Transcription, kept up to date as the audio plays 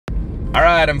All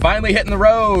right, I'm finally hitting the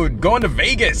road, going to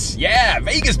Vegas. Yeah,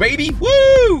 Vegas, baby,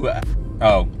 woo!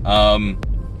 Oh,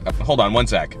 hold on one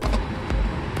sec.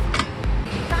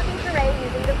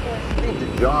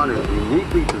 John is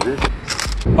uniquely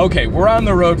positioned. Okay, we're on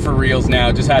the road for reals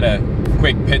now. Just had a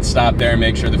quick pit stop there and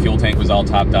make sure the fuel tank was all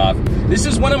topped off. This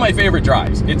is one of my favorite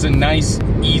drives. It's a nice,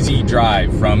 easy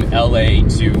drive from LA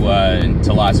to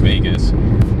Las Vegas.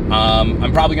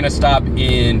 I'm probably gonna stop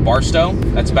in Barstow.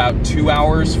 That's about 2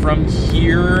 hours from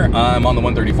here. I'm on the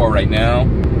 134 right now.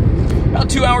 About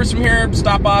 2 hours from here,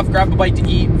 stop off, grab a bite to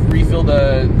eat, refill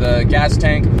the gas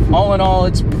tank. All in all,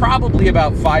 it's probably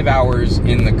about 5 hours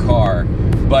in the car.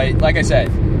 But like I said,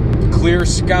 clear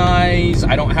skies,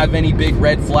 I don't have any big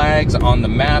red flags on the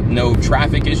map, no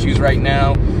traffic issues right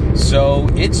now. So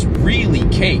it's really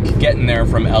cake getting there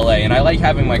from LA, and I like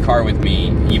having my car with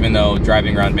me, even though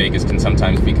driving around Vegas can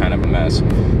sometimes be kind of a mess.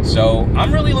 So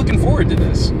I'm really looking forward to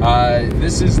this.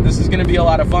 This is gonna be a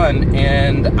lot of fun,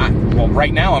 and well,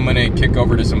 right now I'm gonna kick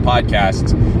over to some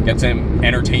podcasts, get some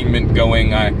entertainment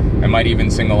going. I might even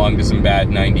sing along to some bad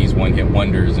 90s one-hit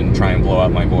wonders and try and blow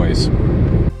out my voice.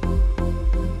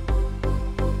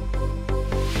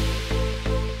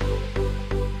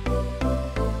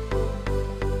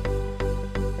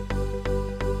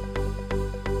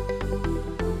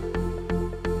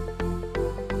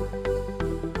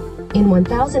 In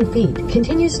 1,000 feet,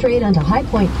 continue straight onto High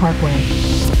Point Parkway.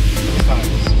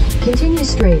 Continue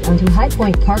straight onto High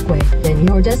Point Parkway, then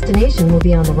your destination will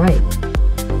be on the right.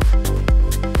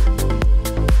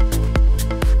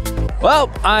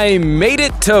 Well, I made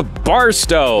it to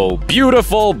Barstow.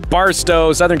 Beautiful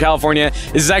Barstow, Southern California.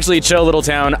 This is actually a chill little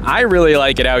town. I really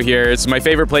like it out here. It's my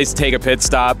favorite place to take a pit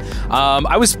stop.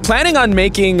 I was planning on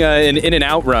making an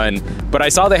In-N-Out run, but I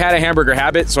saw they had a hamburger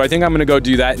habit, so I think I'm gonna go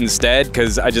do that instead,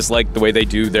 because I just like the way they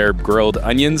do their grilled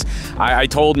onions. I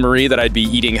told Marie that I'd be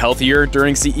eating healthier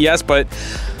during CES, but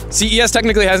CES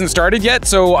technically hasn't started yet,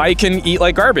 so I can eat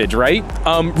like garbage, right?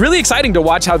 Really exciting to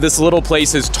watch how this little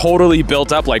place is totally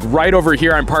built up. Like right over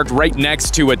here, I'm parked right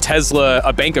next to a Tesla,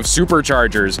 a bank of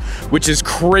superchargers, which is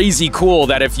crazy cool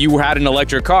that if you had an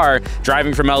electric car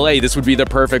driving from LA, this would be the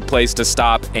perfect place to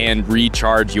stop and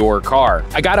recharge your car.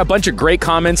 I got a bunch of great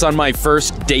comments on my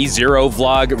first day zero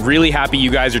vlog. Really happy you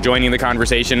guys are joining the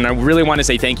conversation, and I really want to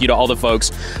say thank you to all the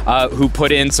folks who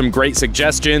put in some great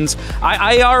suggestions.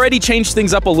 I already changed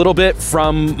things up a little bit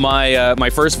from my my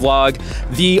first vlog.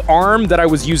 The arm that I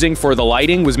was using for the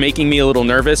lighting was making me a little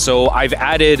nervous, so I've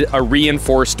added a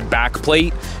reinforced back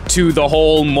plate to the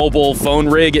whole mobile phone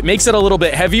rig. It makes it a little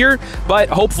bit heavier, but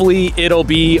hopefully it'll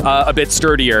be a bit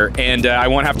sturdier, and I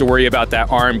won't have to worry about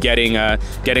that arm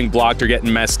getting blocked or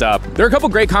getting messed up. There are a couple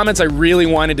great comments I really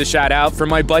wanted to shout out from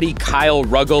my buddy Kyle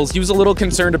Ruggles. He was a little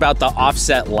concerned about the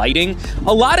offset lighting.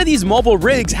 A lot of these mobile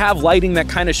rigs have lighting that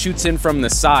kind of shoots in from the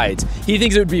sides. He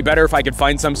thinks it would be better if I could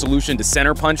find some solution to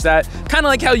center punch that, kind of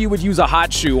like how you would use a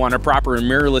hot shoe on a proper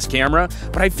mirrorless camera.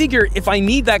 But I figure if I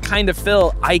need that kind of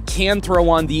fill, I can throw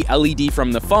on the LED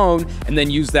from the phone and then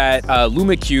use that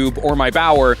LumaCube or my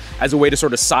Bauer as a way to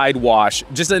sort of side wash,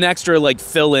 just an extra like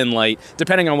fill-in light,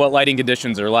 depending on what lighting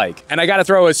conditions are like. And I gotta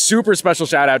throw a super special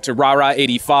shout out to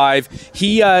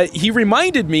Rara85. He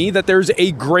reminded me that there's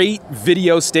a great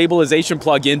video stabilization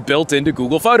plugin built into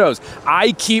Google Photos.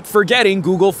 I keep forgetting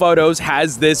Google Photos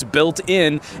has this built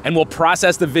in and will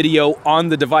process the video on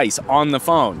the device, on the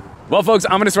phone. Well, folks,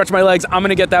 I'm gonna stretch my legs, I'm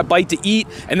gonna get that bite to eat,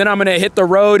 and then I'm gonna hit the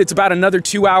road. It's about another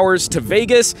 2 hours to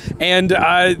Vegas, and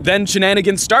then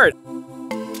shenanigans start.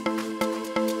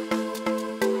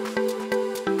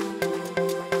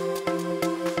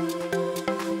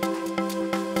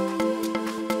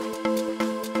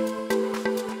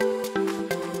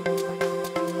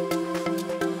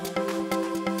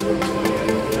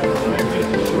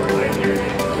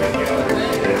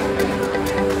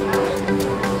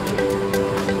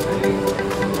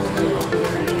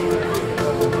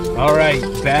 All right,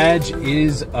 badge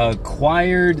is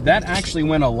acquired. That actually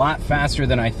went a lot faster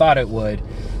than I thought it would.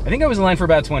 I think I was in line for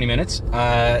about 20 minutes.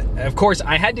 Of course,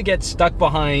 I had to get stuck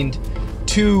behind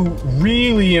two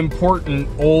really important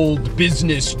old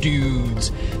business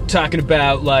dudes talking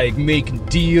about like making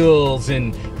deals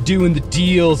and doing the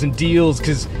deals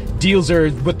because deals are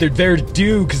what they're there to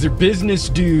do because they're business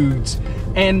dudes.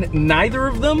 And neither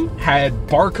of them had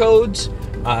barcodes.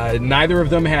 Neither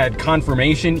of them had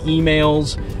confirmation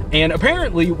emails. And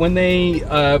apparently when they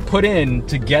put in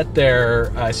to get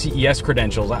their CES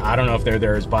credentials, I don't know if they're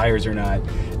there as buyers or not,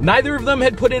 neither of them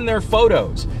had put in their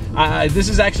photos. This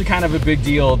is actually kind of a big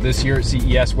deal this year at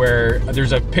CES where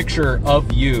there's a picture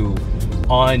of you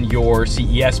on your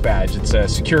CES badge. It's a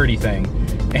security thing.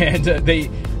 And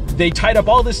they tied up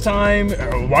all this time.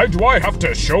 Why do I have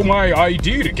to show my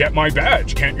ID to get my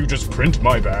badge? Can't you just print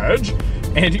my badge?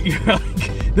 And you're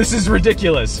like, this is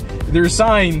ridiculous. There's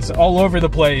signs all over the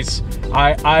place.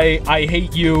 I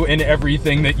hate you and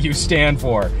everything that you stand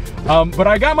for. But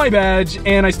I got my badge,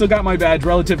 and I still got my badge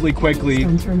relatively quickly.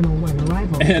 Terminal 1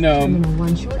 arrival. And Terminal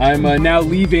 1 short I'm now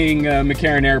leaving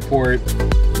McCarran Airport.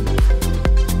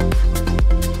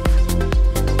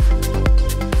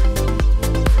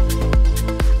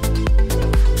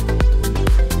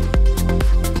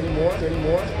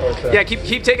 Yeah,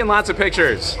 keep taking lots of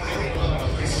pictures.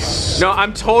 No,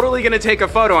 I'm totally gonna take a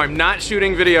photo. I'm not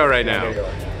shooting video right now.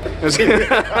 What's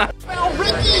up?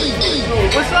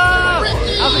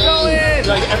 How's it going?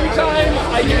 Like every time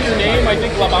I hear your name, I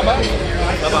think La Bamba.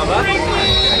 La Bamba?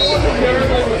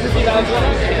 Ricky Valens?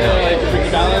 Ricky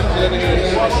Valens?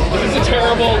 This is a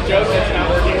terrible joke that's not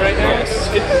working right now. It's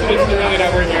really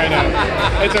not working right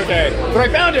now. It's okay. But I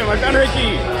found him. I found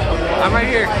Ricky. I'm right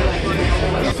here.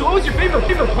 So what was your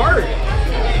favorite part?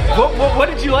 What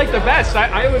did you like the best?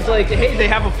 I was like, hey, they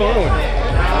have a phone.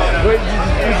 I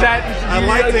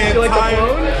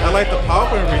like the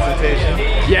PowerPoint presentation.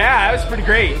 Yeah, that was pretty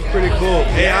great. Pretty cool.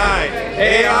 AI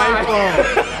phone.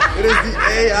 It is the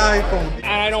AI phone.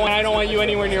 And I don't want you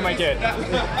anywhere near my kid.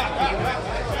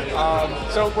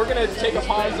 So we're gonna take a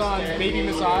pause on baby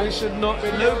massage.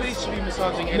 Nobody should be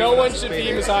massaging. No one should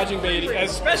be massaging baby,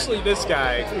 especially this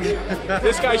guy.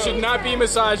 This guy should not be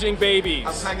massaging babies.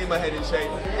 I'm hanging my head in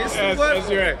shame. Because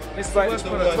like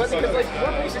we're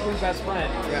basically best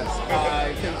friends. Yes.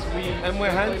 And we're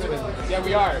handsmen. Yeah,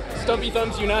 we are. Stumpy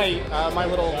thumbs unite. My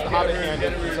little hobbit hand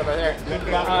is over there.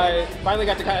 But finally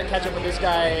got to catch up with this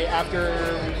guy after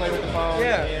we played with the phone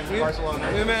in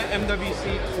Barcelona. We met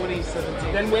MWC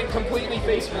 2017. Then went completely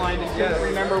face blind and couldn't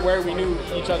remember where we knew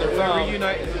each other from.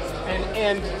 Reunited.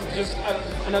 And just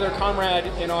another comrade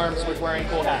in arms with wearing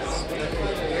cool hats.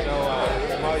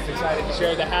 So I'm always excited to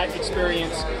share the hat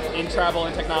experience in travel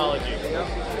and technology. Yep.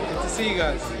 Good to see you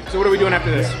guys. So what are we doing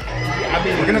after this?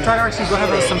 We're gonna try to actually go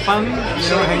have some fun,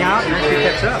 hang out, and actually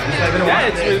catch up.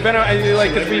 It's been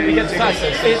like because we get to touch.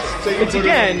 It's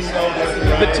again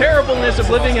the terribleness of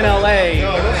living in LA,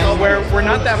 where we're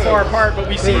not that far apart, but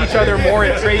we see each other more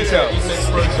at trade shows.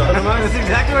 That's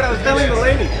exactly what I was telling the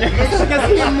lady. She gets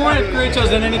to see more at trade shows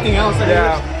than anything else.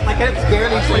 Like it's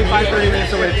barely 25-30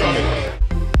 minutes away from me.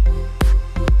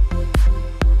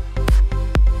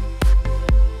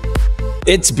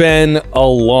 It's been a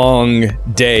long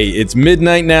day. It's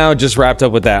midnight now, just wrapped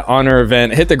up with that honor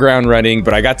event, hit the ground running,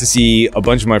 but I got to see a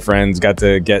bunch of my friends, got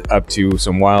to get up to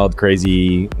some wild,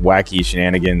 crazy, wacky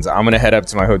shenanigans. I'm gonna head up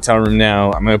to my hotel room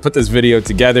now. I'm gonna put this video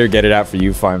together, get it out for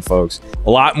you fine folks. A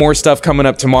lot more stuff coming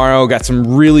up tomorrow. Got some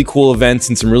really cool events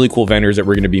and some really cool vendors that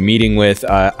we're gonna be meeting with.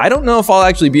 I don't know if I'll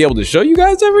actually be able to show you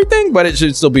guys everything, but it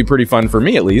should still be pretty fun for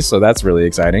me at least, so that's really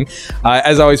exciting.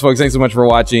 As always, folks, thanks so much for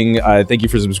watching. Thank you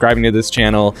for subscribing to this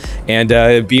channel, and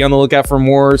be on the lookout for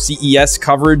more CES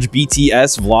coverage,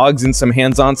 BTS vlogs, and some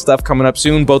hands-on stuff coming up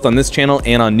soon, both on this channel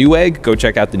and on Newegg. Go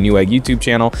check out the Newegg YouTube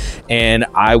channel, and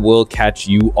I will catch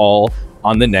you all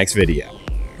on the next video.